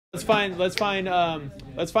Let's find the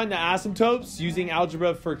asymptotes using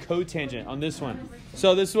algebra for cotangent on this one.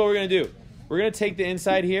 So this is what we're going to do. We're going to take the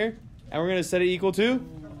inside here, and we're going to set it equal to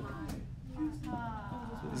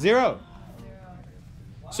 0.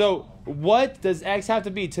 So what does x have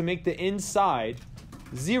to be to make the inside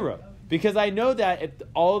 0? Because I know that if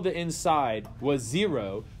all of the inside was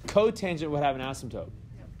 0, cotangent would have an asymptote.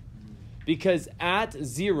 Because at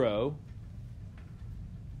 0,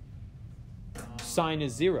 sine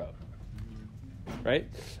is 0. Right?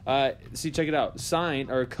 See, check it out.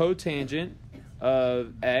 Sine, or cotangent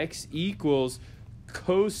of x equals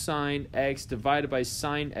cosine x divided by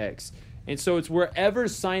sine x. And so it's wherever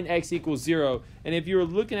sine x equals 0. And if you were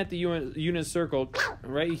looking at the unit circle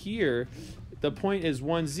right here, the point is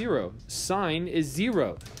 1, 0. Sine is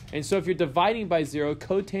 0. And so if you're dividing by 0,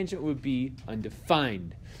 cotangent would be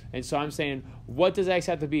undefined. And so I'm saying, what does x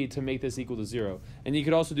have to be to make this equal to 0? And you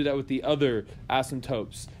could also do that with the other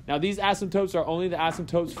asymptotes. Now, these asymptotes are only the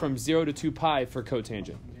asymptotes from 0 to 2 pi for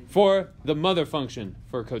cotangent, for the mother function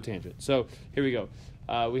for cotangent. So here we go.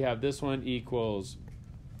 We have this one equals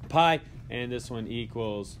pi, and this one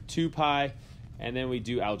equals 2 pi, and then we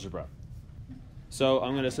do algebra. So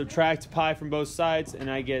I'm going to subtract pi from both sides,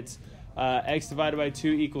 and I get x divided by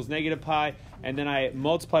 2 equals negative pi, and then I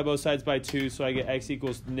multiply both sides by 2, so I get x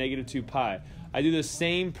equals negative 2 pi. I do the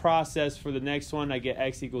same process for the next one, I get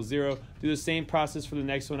x equals 0. Do the same process for the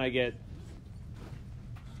next one, I get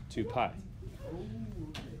 2 pi.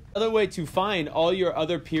 Another way to find all your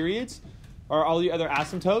other periods, or all your other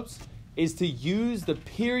asymptotes, is to use the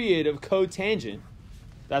period of cotangent.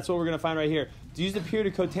 That's what we're going to find right here. To use the period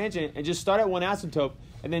of cotangent and just start at one asymptote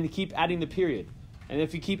and then keep adding the period. And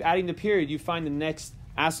if you keep adding the period, you find the next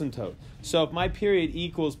asymptote. So if my period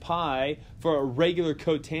equals pi for a regular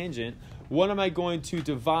cotangent, what am I going to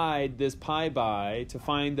divide this pi by to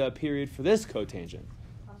find the period for this cotangent?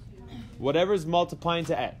 Whatever is multiplying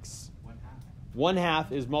to x.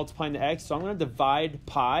 1/2 is multiplying to x, so I'm going to divide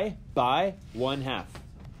pi by 1/2.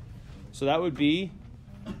 So that would be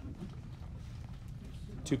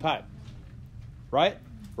 2 pi. Right?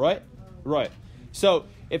 So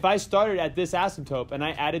if I started at this asymptote and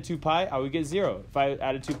I added 2 pi, I would get 0. If I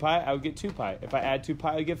added 2 pi, I would get 2 pi. If I add 2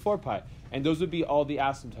 pi, I would get 4 pi. And those would be all the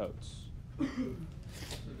asymptotes.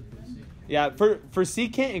 Yeah, for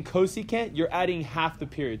secant and cosecant, you're adding half the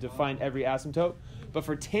period to find every asymptote. But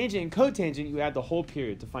for tangent and cotangent, you add the whole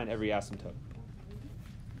period to find every asymptote.